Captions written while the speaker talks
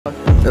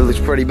It looks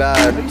pretty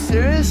bad. Are you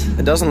serious?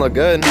 It doesn't look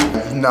good.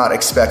 Not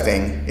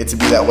expecting it to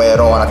be that way at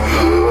all. And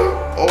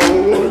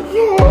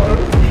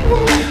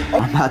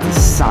I'm about to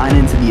sign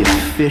into the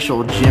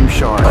official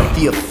Gymshark.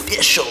 The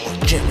official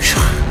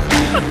Gymshark.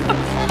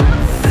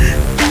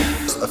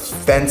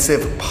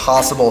 Offensive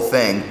possible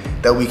thing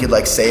that we could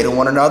like say to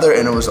one another,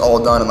 and it was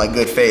all done in like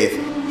good faith.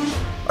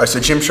 All right, so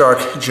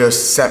Gymshark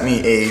just sent me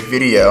a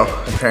video.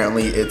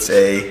 Apparently it's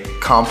a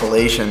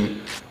compilation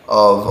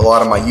of a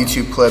lot of my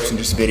YouTube clips and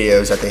just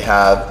videos that they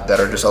have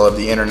that are just all over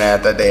the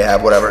internet, that they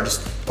have whatever,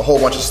 just a whole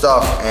bunch of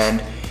stuff, and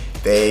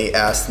they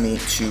asked me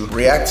to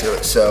react to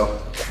it.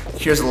 So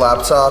here's the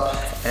laptop,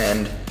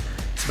 and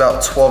it's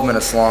about 12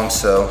 minutes long,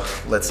 so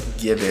let's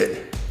give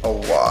it a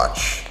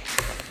watch.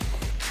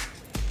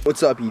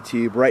 What's up,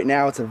 YouTube? Right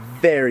now it's a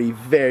very,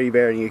 very,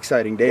 very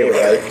exciting day,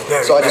 right?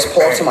 So I just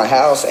pulled up to my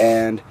house,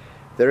 And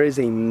there is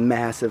a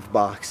massive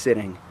box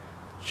sitting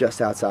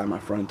just outside my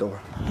front door.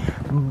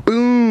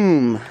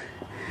 Boom!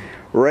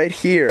 Right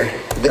here.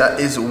 That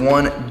is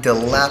one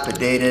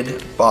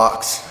dilapidated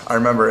box. I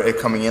remember it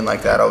coming in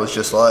like that. I was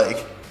just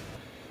like,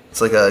 it's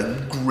like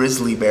a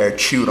grizzly bear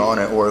chewed on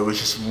it, or it was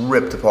just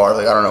ripped apart.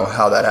 Like, I don't know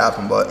how that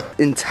happened, but.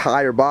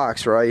 Entire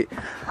box, right?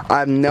 I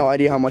have no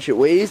idea how much it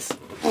weighs.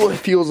 Ooh, it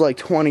feels like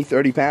 20,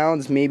 30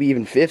 pounds, maybe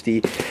even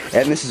 50.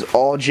 And this is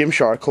all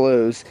Gymshark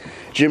clothes.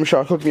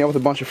 Gymshark hooked me up with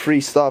a bunch of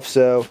free stuff,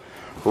 so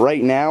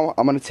right now,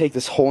 I'm gonna take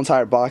this whole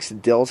entire box to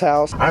Dill's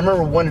house. I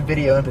remember one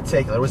video in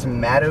particular. It was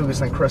Matt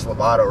Ogus and Chris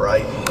Lovato,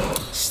 right?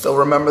 Still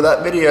remember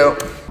that video.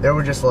 They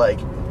were just like,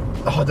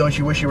 oh, don't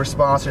you wish you were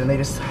sponsored? And they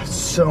just have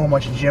so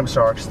much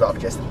Gymshark stuff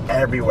just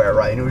everywhere,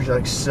 right? And it was just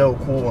like so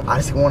cool. I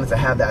just wanted to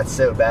have that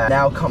so bad.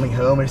 Now coming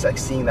home and just like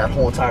seeing that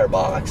whole entire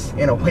box,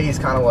 in a way, it's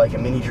kind of like a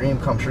mini dream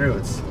come true.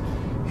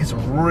 It's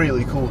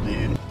really cool,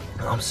 dude.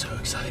 I'm so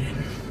excited.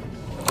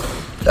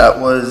 That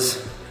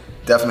was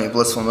definitely a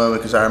blissful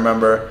moment, because I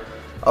remember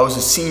I was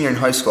a senior in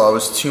high school. I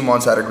was 2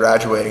 months out of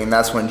graduating, and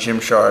that's when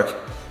Gymshark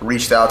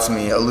reached out to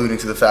me, alluding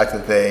to the fact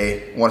that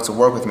they wanted to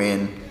work with me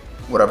in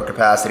whatever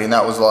capacity. And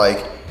that was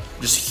like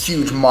just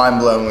huge,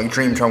 mind-blowing, like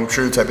dream come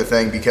true type of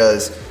thing,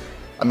 because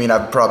I mean,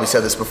 I've probably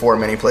said this before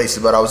in many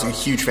places, but I was a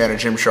huge fan of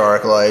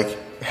Gymshark, like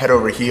head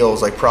over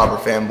heels, like proper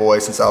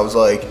fanboy since I was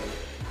like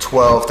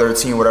 12,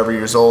 13, whatever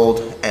years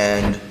old.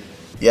 And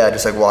yeah,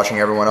 just like watching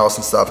everyone else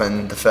and stuff,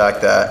 and the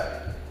fact that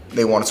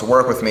they wanted to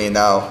work with me, and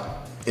now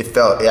it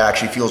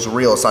actually feels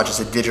real. It's not just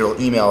a digital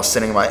email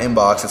sitting in my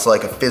inbox. It's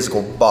like a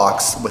physical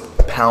box with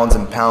pounds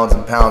and pounds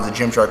and pounds of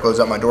Gymshark clothes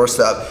at my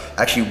doorstep.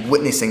 Actually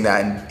witnessing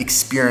that and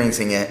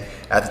experiencing it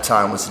at the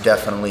time was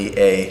definitely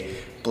a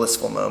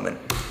blissful moment.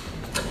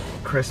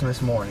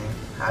 Christmas morning.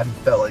 I haven't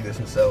felt like this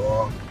in so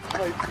long.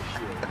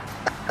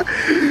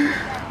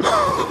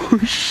 Oh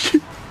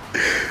shit.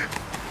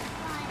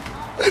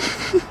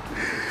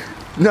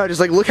 No, just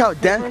like look how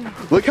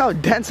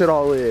dense it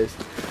all is.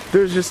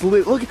 There's just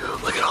look at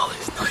all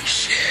this nice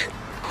shit.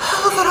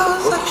 Look at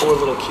all this Poor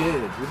little kid,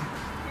 dude.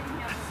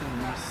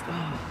 That's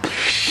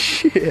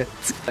shit.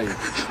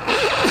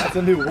 That's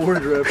a new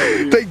wardrobe.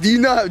 Like,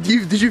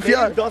 did you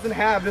feel? It doesn't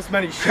have this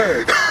many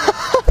shirts.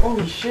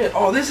 Holy shit!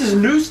 Oh, this is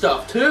new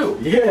stuff too.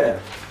 Yeah.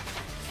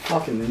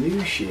 Fucking the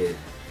new shit.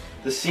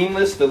 The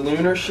seamless, the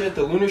lunar shit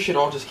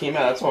all just came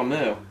out. That's all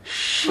new.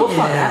 Shit. What's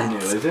not new,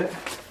 is it?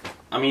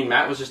 I mean,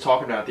 Matt was just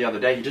talking about it the other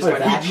day. He just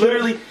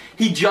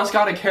he just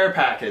got a care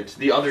package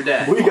the other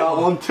day. We got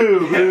one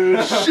too,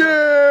 dude.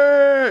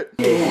 Shit.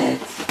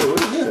 Yes.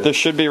 There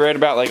should be right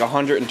about like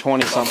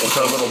 120 something. It's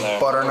a little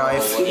butter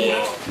knife.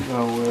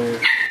 No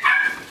way.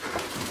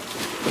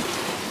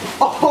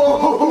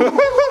 Oh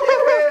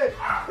shit!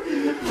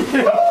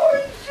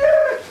 Holy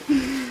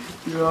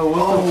shit! Yo,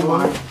 oh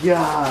my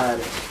god.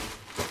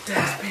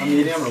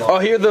 Oh,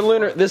 here the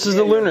lunar. This is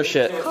the lunar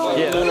shit.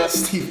 Yeah.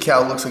 Steve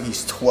Cal looks like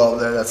he's 12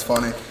 there. That's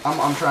funny.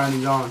 I'm trying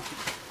these on.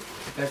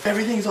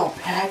 Everything's all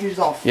packaged,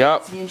 all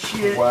Yep. fancy and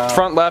shit. Wow.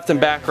 Front left and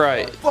back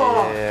right.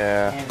 Fuck.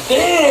 Yeah.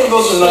 Damn,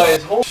 those are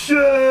nice.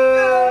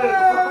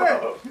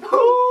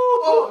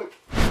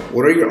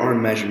 What are your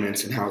arm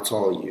measurements and how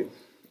tall are you?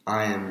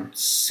 I am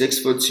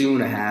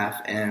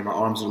 6'2.5", and my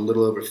arms are a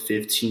little over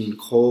 15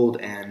 cold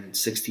and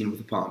 16 with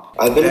a pump.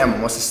 I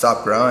must have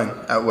stopped growing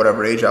at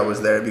whatever age I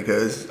was there,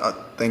 because I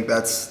think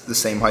that's the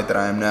same height that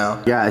I am now.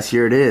 Guys,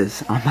 here it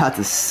is. I'm about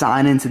to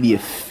sign into the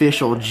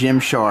official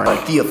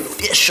Gymshark. The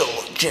official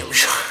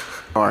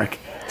Gymshark.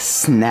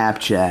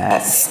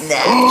 Snapchat.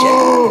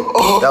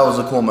 That was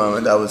a cool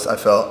moment. I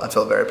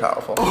felt very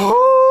powerful.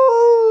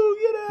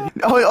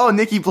 Oh,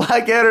 Nikki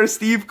Blackadder,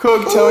 Steve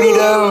Cook, Tony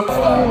Doe.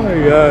 Oh my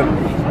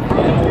god.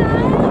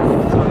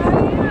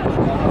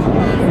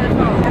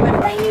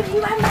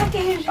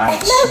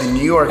 The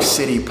New York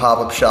City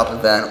pop-up shop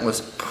event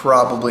was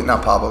probably,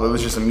 not pop-up, it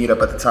was just a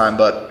meetup at the time,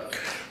 but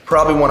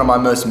probably one of my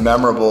most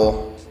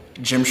memorable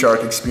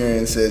Gymshark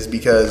experiences,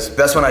 because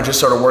that's when I just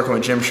started working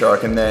with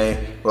Gymshark, and they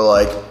were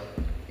like,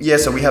 yeah,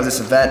 so we have this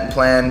event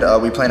planned,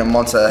 we planned it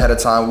months ahead of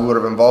time, we would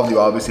have involved you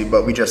obviously,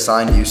 but we just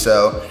signed you,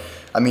 so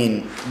I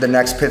mean, the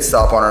next pit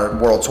stop on our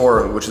world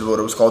tour, which is what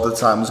it was called at the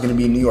time, was gonna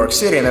be in New York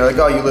City. And they're like,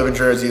 oh, you live in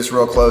Jersey, it's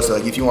real close. They're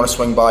like, if you wanna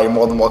swing by, you're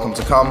more than welcome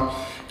to come.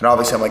 And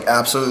obviously I'm like,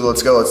 absolutely,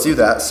 let's go, let's do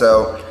that.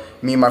 So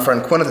me and my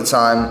friend Quinn at the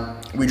time,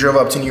 we drove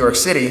up to New York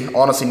City,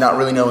 honestly not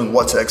really knowing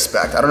what to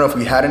expect. I don't know if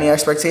we had any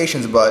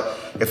expectations, but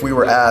if we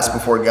were asked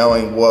before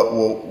going what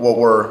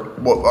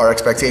our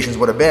expectations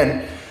would have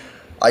been,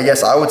 I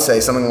guess I would say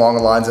something along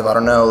the lines of, I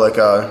don't know, like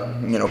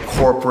a, you know,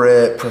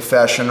 corporate,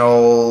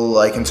 professional,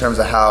 like in terms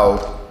of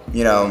how,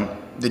 you know,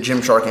 the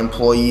Gymshark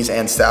employees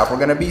and staff were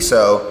gonna be.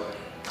 So,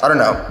 I don't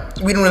know.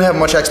 We didn't really have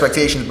much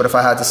expectations, but if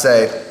I had to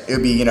say, it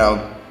would be, you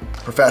know,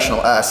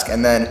 professional-esque.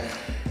 And then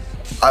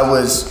I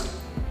was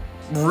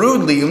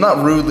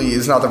not rudely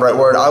is not the right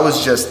word, I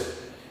was just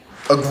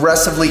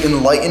aggressively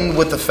enlightened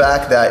with the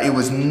fact that it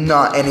was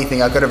not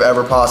anything I could have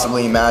ever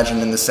possibly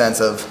imagined, in the sense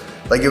of,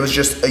 like, it was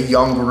just a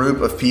young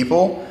group of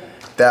people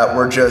that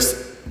were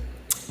just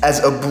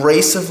as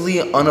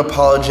abrasively,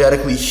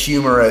 unapologetically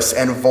humorous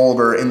and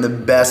vulgar in the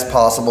best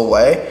possible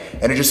way.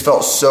 And it just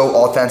felt so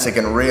authentic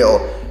and real.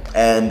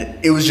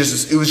 And it was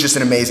just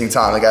an amazing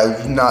time. Like, I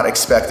was not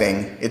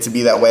expecting it to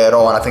be that way at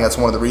all. And I think that's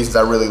one of the reasons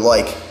I really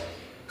like,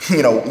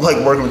 you know, like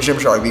working with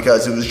Gymshark,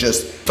 because it was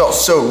just, felt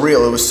so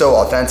real, it was so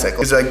authentic.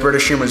 It's like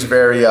British humor is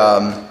very,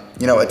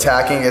 you know,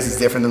 attacking. I guess it's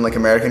different than like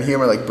American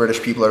humor. Like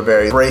British people are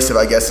very abrasive,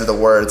 I guess is the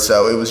word.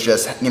 So it was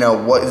just, you know,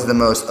 what is the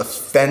most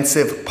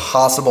offensive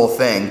possible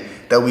thing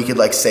that we could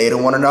like say to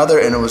one another,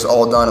 and it was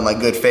all done in like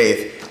good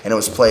faith, and it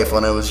was playful,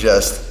 and it was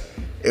just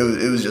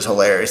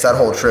hilarious. That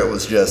whole trip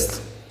was just,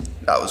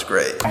 that was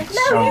great. No,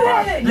 you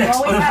have it. You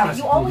always have it.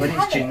 You always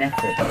have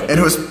it. And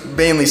it was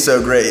mainly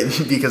so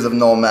great because of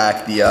Noel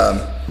Mack,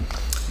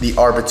 the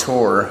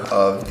arbiter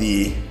of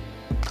the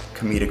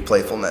comedic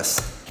playfulness.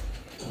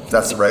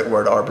 That's the right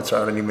word, arbiter,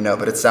 I don't even know,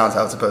 but it sounds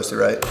how it's supposed to,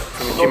 right?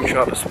 From a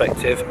Gymshark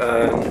perspective,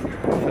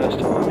 first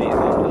time I meet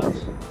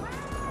these lads.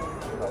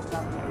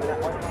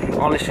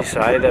 Honestly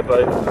say, they're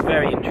both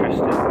very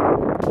interesting,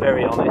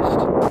 very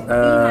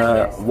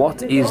honest.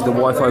 What is the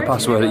Wi-Fi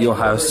password at your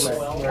house?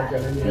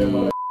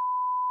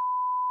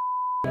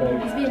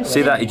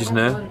 See that, you just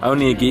know?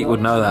 Only a geek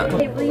would know that.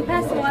 Hey, will you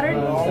pass the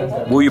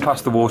water? Will you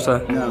pass the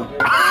water? No.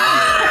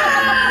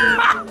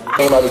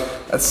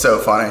 That's so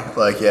funny.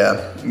 Like,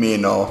 yeah, me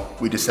and Noel,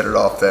 we just hit it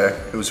off there.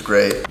 It was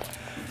great.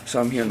 So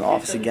I'm here in the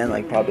office again,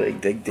 like probably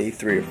like day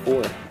 3 or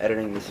 4,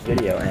 editing this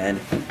video, and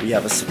we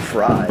have a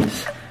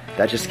surprise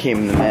that just came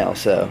in the mail.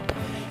 So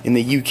in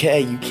the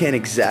UK, you can't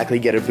exactly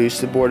get a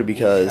boosted board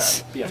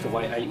because You have to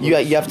wait 8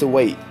 months. you have to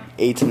wait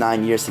 8 to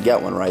 9 years to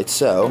get one, right?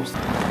 So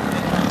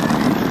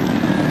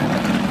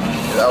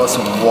That was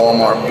some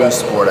Walmart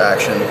boost board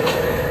action.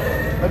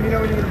 let me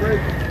know when you're gonna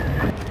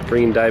break.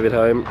 Bringing David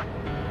home.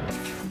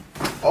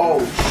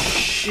 Oh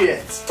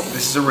shit!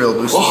 This is a real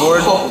booster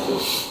board.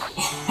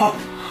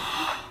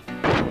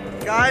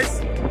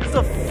 Guys, it's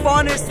the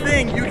funnest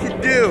thing you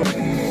can do.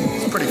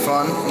 It's pretty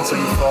fun until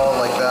you fall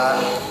like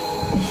that.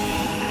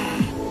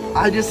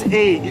 I just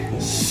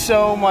ate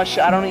so much.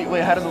 I don't eat.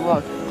 Wait, how does it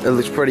look? It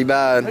looks pretty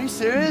bad. Are you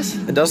serious?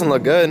 It doesn't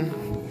look good.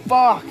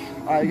 Fuck.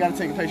 Alright, you gotta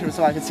take a picture of it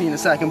so I can see in a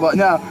second. But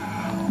no,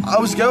 I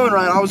was going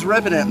right, I was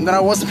ripping it, and then I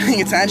wasn't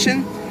paying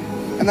attention.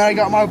 And then I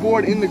got my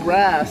board in the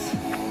grass.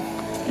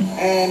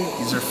 And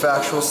These are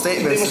factual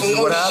statements. it was This is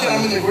like, what oh shit, I'm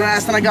in happened. the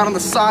grass. Then I got on the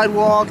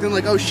sidewalk. Then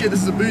like, oh shit,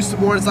 this is a booster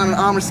board. It's not an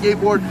armor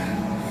skateboard.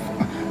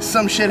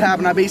 Some shit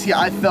happened.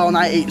 I fell and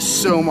I ate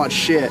so much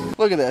shit.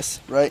 Look at this,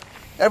 right?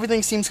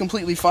 Everything seems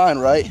completely fine,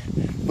 right?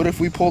 But if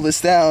we pull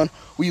this down,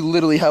 we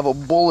literally have a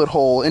bullet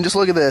hole. And just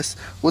look at this.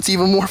 What's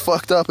even more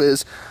fucked up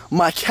is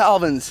my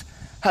Calvins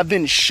have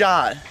been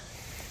shot.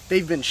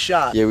 They've been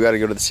shot. Yeah, we gotta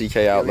go to the CK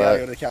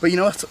outlet. But you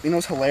know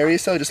what's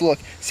hilarious though? Just look.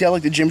 See how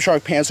like the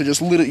Gymshark pants are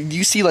just literally. Do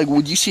you see like?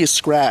 Would you see a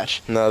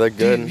scratch? No, they're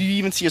good. Do you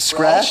even see a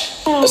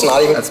scratch? It's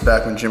not even. That's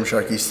back when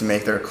Gymshark used to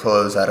make their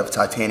clothes out of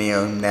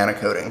titanium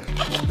nanocoating.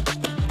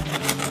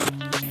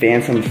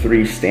 Phantom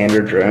 3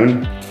 standard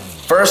drone.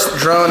 First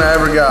drone I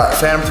ever got,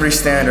 Phantom 3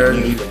 standard.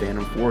 You need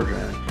Phantom 4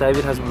 drone.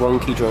 David has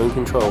wonky drone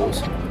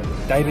controls.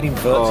 David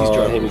inverts his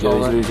drone. Here we go,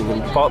 he's losing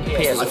them.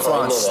 I fly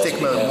on stick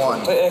mode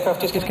 1.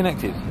 Aircraft just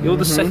disconnected. You're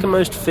the second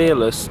most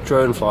fearless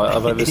drone flight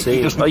I've ever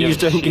seen. doesn't Like, you give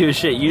just a don't give a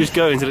shit. You just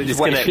go until it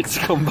Just wait for it disconnects. to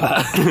come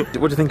back.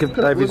 What do you think of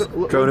David's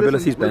drone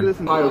abilities, Ben?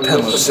 Ben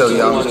looks so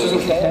young.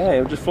 Yeah,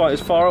 he'll just fly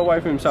as far away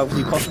from himself as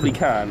he possibly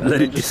can, and Then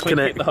then it just click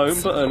hit the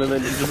disconnects. home button, and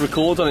then it just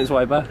records on its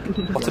way back.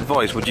 What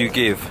advice would you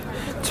give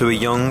to a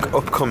young,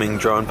 upcoming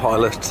drone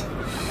pilot?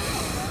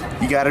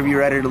 You gotta be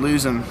ready to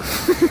lose them.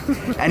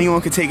 Anyone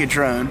could take a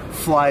drone,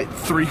 fly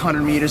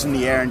 300 meters in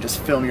the air, and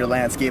just film your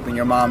landscape in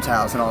your mom's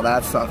house and all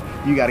that stuff.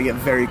 You gotta get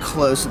very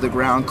close to the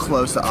ground,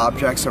 close to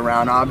objects,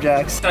 around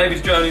objects.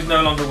 David's drone is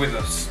no longer with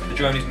us. The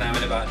drone is now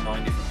in about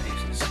 9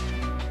 different pieces.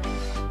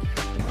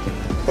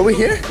 Are we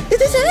here? Is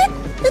this it?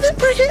 Is it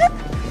right here?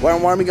 Why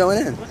aren't we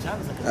going in?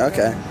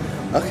 Okay.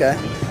 Okay.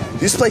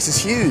 This place is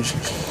huge.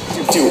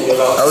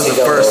 That was the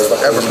first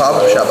ever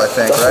pop-up shop, I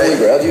think, right?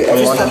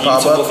 The London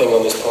pop-up.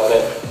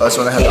 That's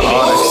when they had the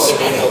Onyx.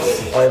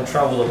 I have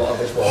travelled a lot of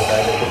this world,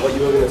 David, but what you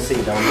were going to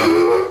see down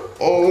there.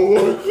 Oh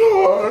my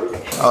god.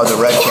 Oh, the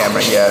red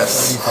camera,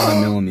 yes.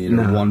 5mm,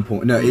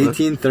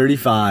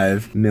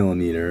 1835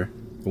 millimeter.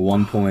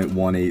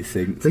 1.18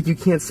 sigma. It's like you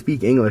can't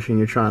speak English and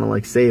you're trying to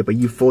like say it, but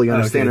you fully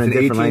understand it in a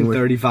different language.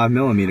 1835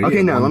 millimeter.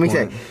 Okay, no, let me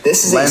say.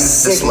 This is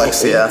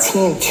dyslexia.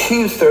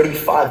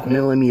 18235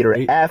 millimeter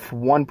f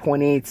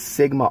 1.8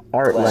 sigma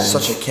art lens.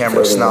 Such a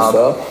camera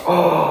snob.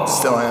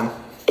 Still am.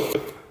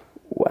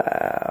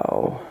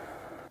 Wow,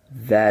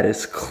 that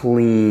is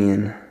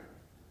clean.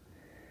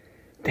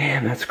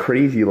 Damn, that's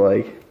crazy.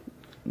 Like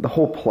the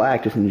whole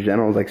plaque, just in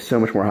general, is like so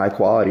much more high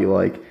quality.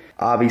 Like.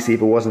 Obviously,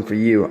 if it wasn't for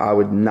you, I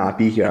would not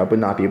be here. I would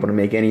not be able to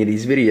make any of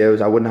these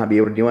videos. I would not be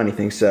able to do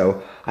anything.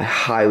 So I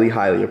highly,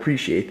 highly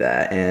appreciate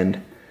that.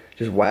 And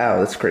just, wow,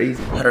 that's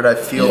crazy. How did I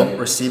feel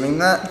receiving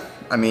that?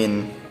 I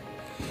mean,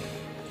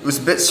 it was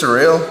a bit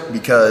surreal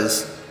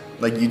because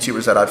like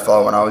YouTubers that I'd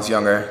follow when I was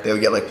younger, they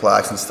would get like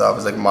plaques and stuff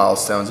as like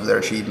milestones of their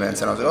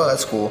achievements. And I was like, oh,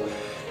 that's cool.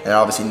 And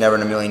obviously never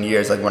in a million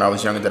years, like when I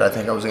was younger, did I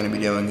think I was going to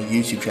be doing a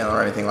YouTube channel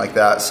or anything like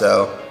that.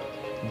 So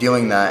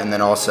doing that and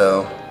then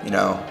also, you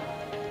know,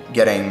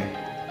 getting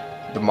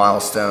the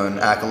milestone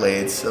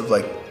accolades of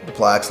like the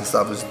plaques and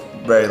stuff was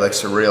very like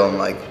surreal, and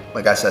like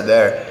I said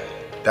there,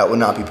 that would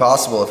not be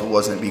possible if it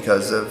wasn't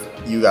because of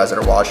you guys that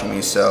are watching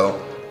me. So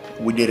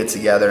we did it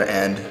together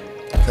and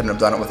couldn't have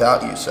done it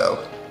without you, so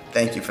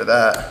thank you for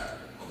that.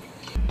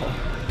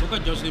 Look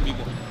at Justin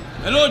Bieber.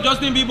 Hello,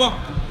 Justin Bieber.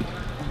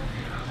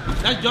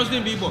 That's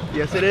Justin Bieber.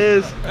 Yes, it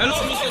is. Hello,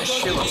 Mr. That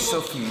shit looks so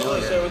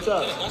familiar. Say what's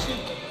up.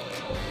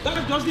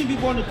 That's Justin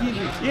Bieber on the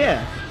TV.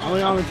 Yeah,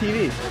 only on the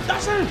TV.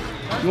 That's him.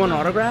 You want an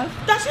autograph?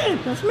 That's him.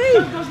 That's me.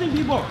 That's Justin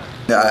Bieber.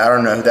 I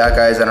don't know who that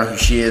guy is. I don't know who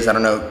she is. I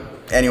don't know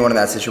anyone in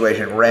that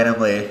situation.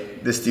 Randomly,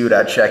 this dude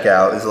at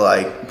checkout is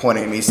like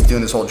pointing at me,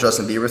 doing this whole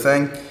Justin Bieber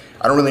thing.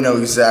 I don't really know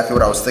exactly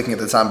what I was thinking at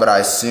the time, but I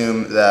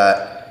assume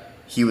that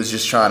he was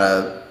just trying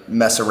to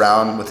mess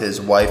around with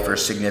his wife or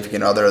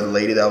significant other, the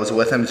lady that was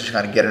with him, just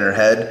kind of get in her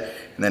head.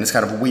 And then it's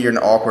kind of weird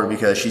and awkward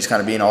because she's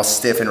kind of being all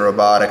stiff and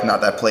robotic, not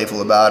that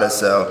playful about it.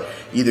 So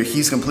either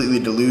he's completely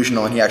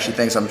delusional and he actually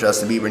thinks I'm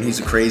Justin Bieber and he's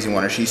a crazy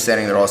one, or she's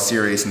standing there all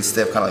serious and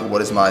stiff, kind of like,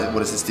 what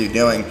is this dude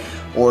doing?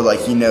 Or like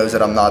he knows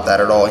that I'm not that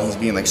at all and he's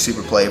being like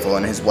super playful,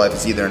 and his wife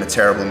is either in a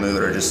terrible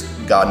mood or just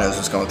God knows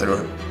what's going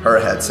through her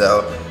head.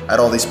 So I had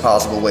all these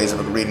possible ways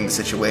of reading the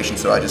situation,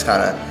 so I just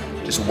kind of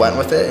just went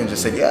with it and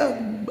just said, yeah,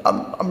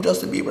 I'm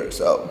Justin Bieber.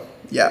 So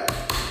yeah.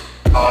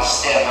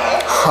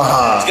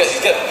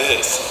 He's got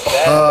this.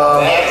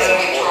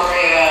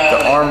 The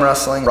arm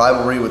wrestling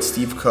rivalry with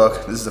Steve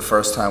Cook. This is the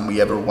first time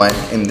we ever went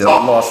in the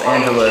Los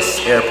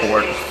Angeles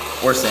airport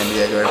or San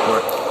Diego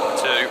airport.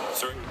 2,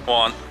 3,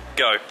 1,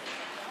 go.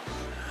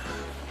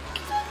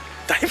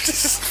 Dave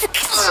just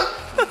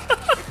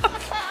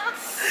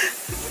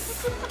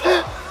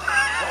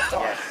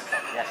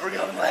We're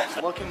going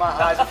left. Look in my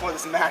eyes before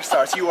this match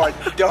starts. You are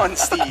done,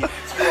 Steve.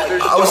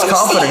 I was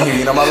confident here.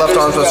 You know, my left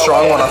arm's a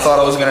strong one. I thought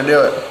I was going to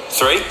do it.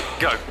 3,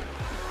 go.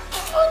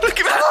 Look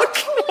at that.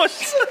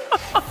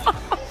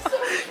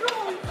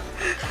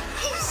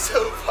 He's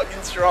so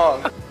fucking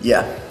strong.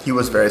 Yeah, he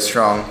was very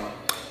strong.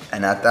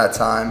 And at that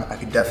time, I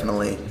could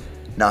definitely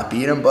not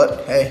beat him.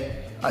 But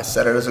hey, I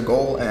set it as a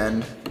goal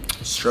and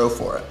strove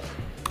for it.